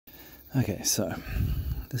Okay, so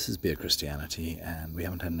this is Beer Christianity, and we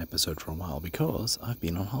haven't had an episode for a while because I've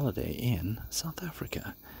been on holiday in South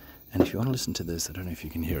Africa. And if you want to listen to this, I don't know if you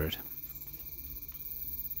can hear it.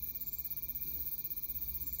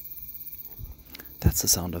 That's the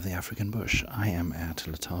sound of the African bush. I am at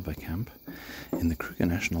Letaba Camp in the Kruger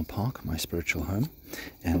National Park, my spiritual home,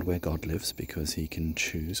 and where God lives, because he can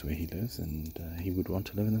choose where he lives, and he would want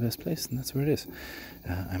to live in the best place, and that's where it is.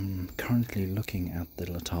 I'm currently looking at the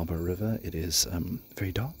Letaba River. It is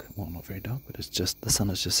very dark. Well, not very dark, but it's just, the sun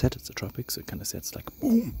has just set. It's the tropics. It kind of sets like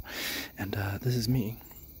boom. And this is me.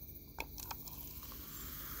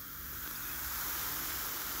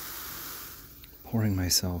 Pouring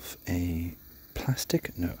myself a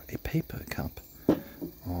paper cup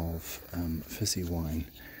of fizzy wine,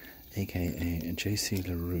 aka J.C.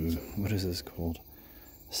 Leroux. What is this called?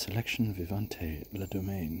 Selection Vivante Le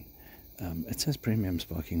Domaine. It says premium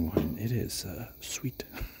sparkling wine. It is sweet.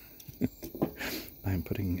 I'm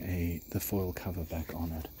putting the foil cover back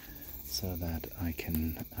on it so that I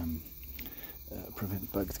can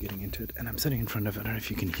prevent bugs getting into it. And I'm sitting in front of it. I don't know if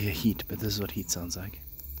you can hear heat, but this is what heat sounds like.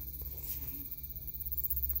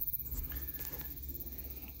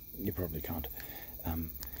 You probably can't.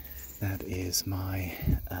 That is my...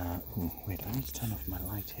 wait, I need to turn off my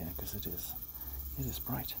light here because it is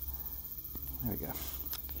bright. There we go.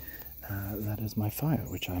 That is my fire,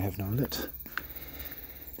 which I have now lit.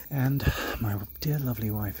 And my dear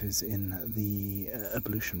lovely wife is in the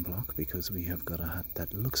ablution block because we have got a hut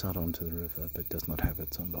that looks out onto the river but does not have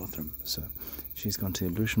its own bathroom. So she's gone to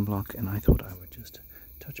the ablution block, and I thought I would just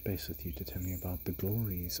touch base with you to tell you about the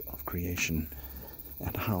glories of creation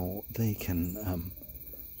and how they can,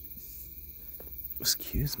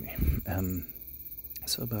 excuse me,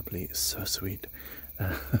 so bubbly, so sweet,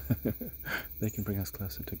 they can bring us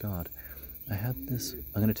closer to God. I had this,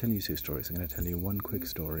 I'm going to tell you two stories. I'm going to tell you one quick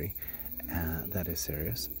story that is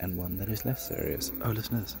serious and one that is less serious. Oh,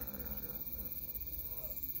 listen to this.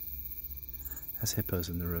 As hippos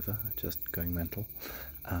in the river, just going mental.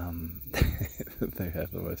 They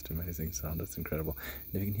have the most amazing sound, it's incredible.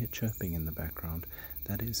 And if you can hear chirping in the background,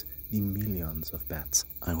 that is the millions of bats.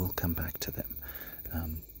 I will come back to them.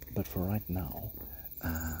 But for right now,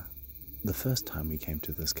 the first time we came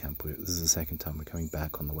to this camp, this is the second time we're coming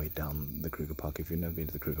back on the way down the Kruger Park. If you've never been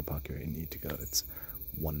to the Kruger Park, you need to go. It's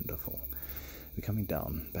wonderful. We're coming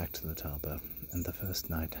down, back to Letaba, and the first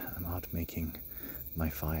night I'm out making my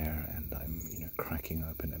fire, and I'm, cracking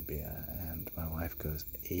open a beer, and my wife goes,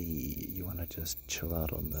 "Hey, you want to just chill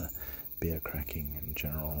out on the beer cracking and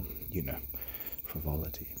general,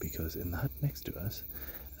 frivolity?" Because in the hut next to us,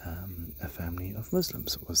 a family of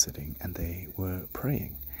Muslims was sitting, and they were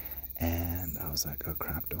praying. And I was like, oh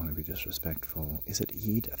crap, don't want to be disrespectful. Is it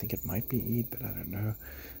Eid? I think it might be Eid, but I don't know.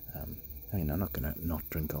 I'm not going to not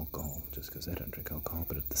drink alcohol just because I don't drink alcohol,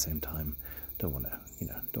 but at the same time, don't want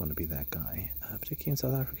to be that guy, particularly in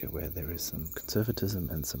South Africa where there is some conservatism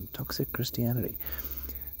and some toxic Christianity.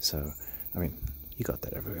 So, you got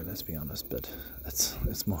that everywhere, let's be honest, but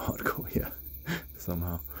it's more hardcore here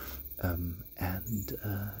somehow.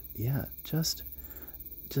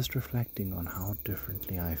 Just reflecting on how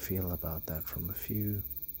differently I feel about that from a few,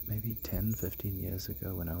 maybe 10, 15 years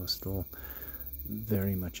ago when I was still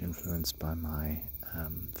very much influenced by my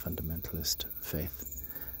fundamentalist faith.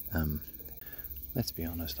 Let's be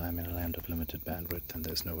honest, I'm in a land of limited bandwidth, and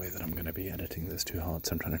there's no way that I'm going to be editing this too hard,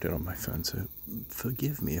 so I'm trying to do it on my phone, so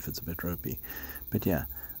forgive me if it's a bit ropey. But yeah,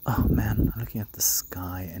 oh man, looking at the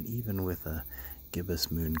sky, and even with a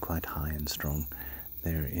gibbous moon quite high and strong,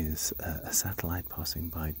 there is a satellite passing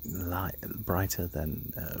by, brighter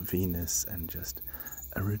than Venus, and just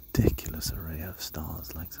a ridiculous array of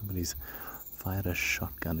stars, like somebody's fired a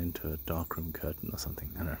shotgun into a darkroom curtain or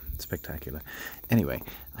something. I don't know, spectacular. Anyway,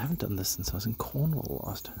 I haven't done this since I was in Cornwall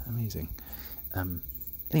last. Amazing.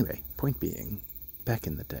 Anyway, point being, back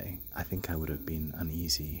in the day, I think I would have been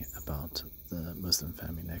uneasy about the Muslim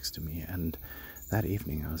family next to me, and that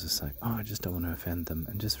evening I was just like, I just don't want to offend them,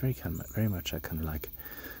 and just very much I kind of like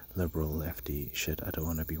liberal lefty shit. I don't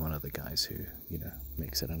want to be one of the guys who,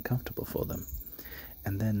 makes it uncomfortable for them.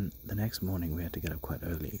 And then the next morning we had to get up quite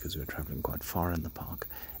early because we were traveling quite far in the park,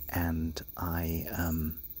 and I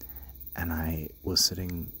was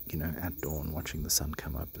sitting, at dawn watching the sun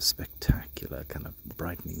come up, a spectacular kind of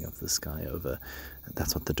brightening of the sky over,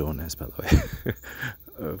 that's what the dawn is, by the way,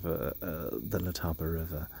 over the Letaba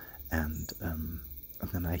River, and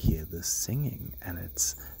then I hear this singing, and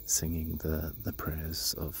it's singing the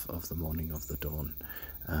prayers of the morning of the dawn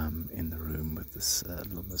in the room with this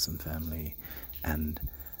little Muslim family, and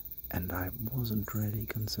I wasn't really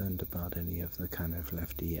concerned about any of the kind of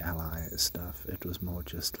lefty ally stuff. It was more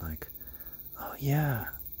just like, oh yeah,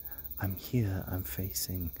 I'm here, I'm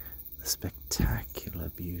facing the spectacular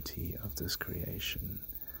beauty of this creation,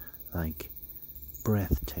 like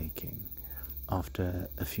breathtaking. After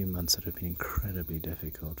a few months that have been incredibly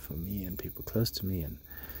difficult for me and people close to me, and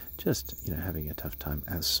just, having a tough time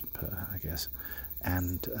as per, I guess,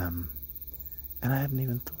 and I hadn't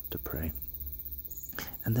even thought to pray.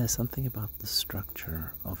 And there's something about the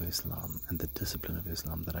structure of Islam and the discipline of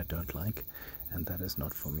Islam that I don't like, and that is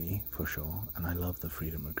not for me, for sure. And I love the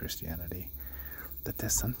freedom of Christianity. But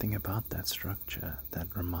there's something about that structure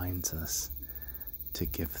that reminds us to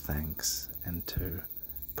give thanks and to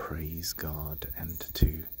praise God and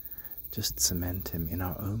to just cement Him in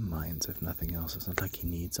our own minds, if nothing else. It's not like He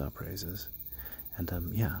needs our praises. And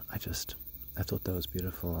I thought that was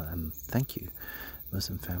beautiful, and thank you,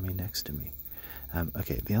 Muslim family next to me.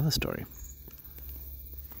 Okay, the other story.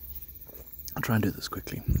 I'll try and do this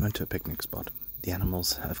quickly. Went to a picnic spot. The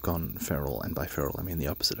animals have gone feral, and by feral I mean the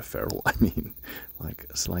opposite of feral. I mean like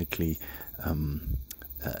slightly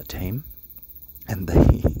tame, and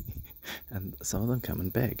and some of them come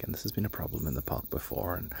and beg, and this has been a problem in the park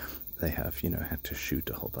before, and they have, had to shoot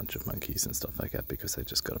a whole bunch of monkeys and stuff like that because they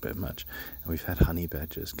just got a bit much. And we've had honey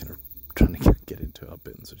badgers kind of trying to get into our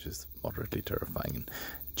bins, which is moderately terrifying, and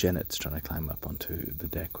Janet's trying to climb up onto the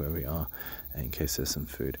deck where we are in case there's some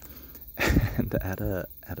food. And at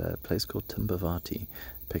a place called Timbavati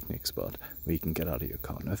picnic spot where you can get out of your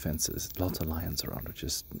car, no fences, lots of lions around, which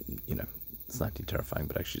is, slightly terrifying,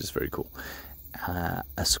 but actually just very cool.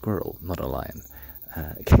 A squirrel, not a lion,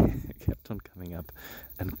 kept on coming up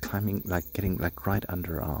and climbing, getting right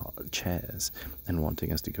under our chairs and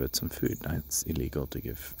wanting us to give it some food. Now, it's illegal to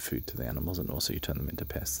give food to the animals, and also you turn them into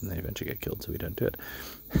pests and they eventually get killed, so we don't do it.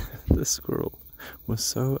 The squirrel was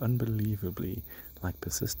so unbelievably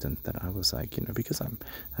persistent that I was like, because I'm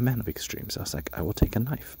a man of extremes, I was like, I will take a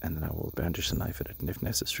knife and then I will brandish a knife at it, and if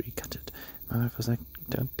necessary, cut it. My wife was like,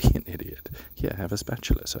 don't be an idiot. Here, have a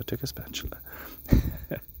spatula. So I took a spatula.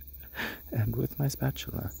 And with my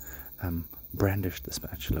spatula, brandished the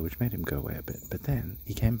spatula, which made him go away a bit. But then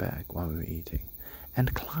he came back while we were eating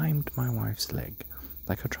and climbed my wife's leg,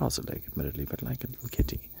 like her trouser leg, admittedly, but like a little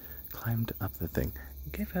kitty. Climbed up the thing.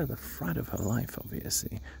 Gave her the fright of her life,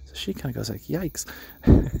 obviously. So she kind of goes like, yikes.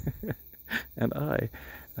 And I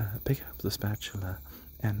pick up the spatula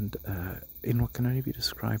and in what can only be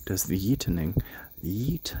described as the yeetening,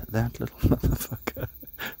 yeet that little motherfucker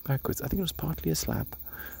backwards. I think it was partly a slap,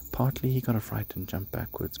 partly he got a fright and jumped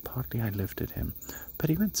backwards, partly I lifted him, but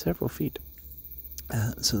he went several feet.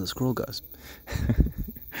 So the squirrel goes.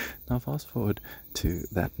 Now fast forward to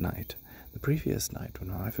that night. The previous night, when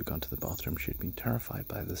my wife had gone to the bathroom, she had been terrified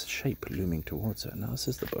by this shape looming towards her. Now this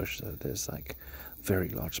is the bush, so there's very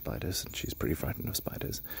large spiders, and she's pretty frightened of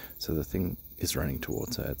spiders. So the thing is running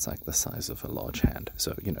towards her. It's like the size of a large hand,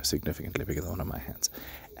 so significantly bigger than one of my hands.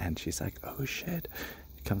 And she's like, "Oh shit!"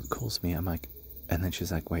 Calls me. I'm like, and then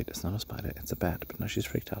she's like, "Wait, it's not a spider, it's a bat." But no, she's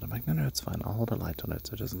freaked out. I'm like, "No, it's fine. I'll hold a light on it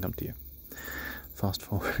so it doesn't come to you." Fast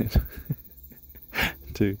forward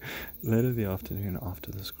to later the afternoon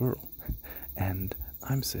after the squirrel, and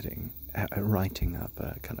I'm sitting writing up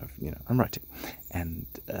I'm writing, and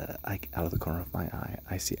out of the corner of my eye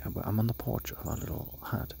I see, I'm on the porch of our little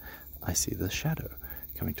hut, I see the shadow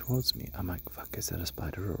coming towards me. I'm like, fuck, is that a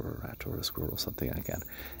spider or a rat or a squirrel or something like that?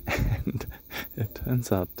 And it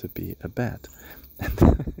turns out to be a bat,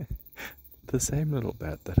 and the same little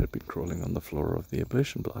bat that had been crawling on the floor of the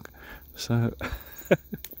ablution block. So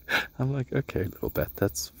I'm like, okay, little bat,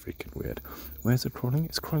 that's freaking weird. Where's it crawling?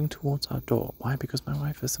 It's crawling towards our door. Why? Because my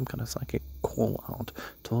wife has some kind of psychic call out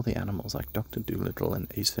to all the animals, like Dr. Dolittle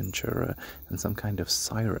and Ace Ventura, and some kind of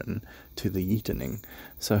siren to the yeetening.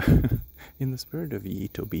 So, in the spirit of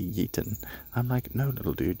yeet or be yeeten, I'm like, no,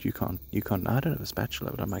 little dude, you can't, I don't have a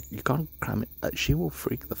spatula, but I'm like, you can't cram it, she will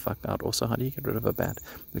freak the fuck out. Also, how do you get rid of a bat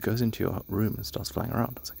that goes into your room and starts flying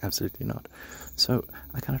around? I was like, absolutely not. So,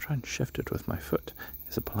 I kind of try and shift it with my foot.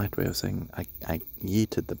 It's a polite way of saying I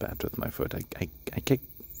yeeted the bat with my foot. I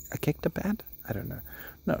kicked a bat? I don't know.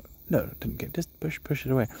 No, didn't get. Just push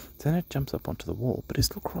it away. Then it jumps up onto the wall, but it's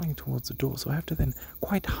still crawling towards the door. So I have to then,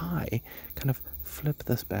 quite high, kind of flip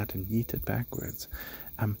this bat and yeet it backwards,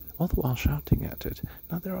 all the while shouting at it.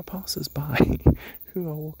 Now there are passers-by who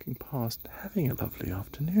are walking past, having a lovely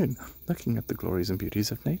afternoon, looking at the glories and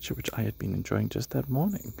beauties of nature, which I had been enjoying just that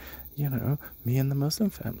morning. Me and the Muslim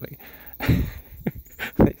family.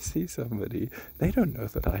 They see somebody, they don't know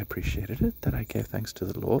that I appreciated it, that I gave thanks to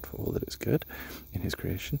the Lord for all that is good in His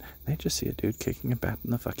creation. They just see a dude kicking a bat in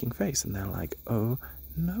the fucking face, and they're like, oh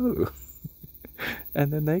no.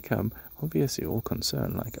 And then they come obviously all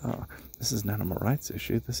concerned, like, oh, this is an animal rights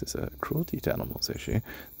issue, this is a cruelty to animals issue,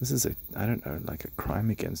 this is a, I don't know, like a crime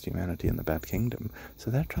against humanity in the bat kingdom.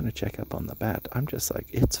 So they're trying to check up on the bat. I'm just like,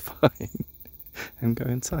 it's fine, and go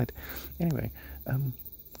inside. Anyway,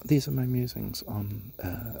 these are my musings on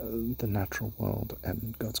the natural world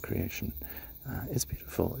and God's creation. It's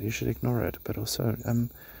beautiful. You should ignore it, but also,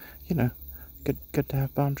 you know, good to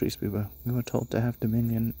have boundaries. We were told to have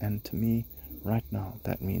dominion, and to me, right now,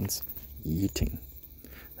 that means yeeting.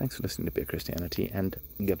 Thanks for listening to Beer Christianity, and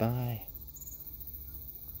goodbye.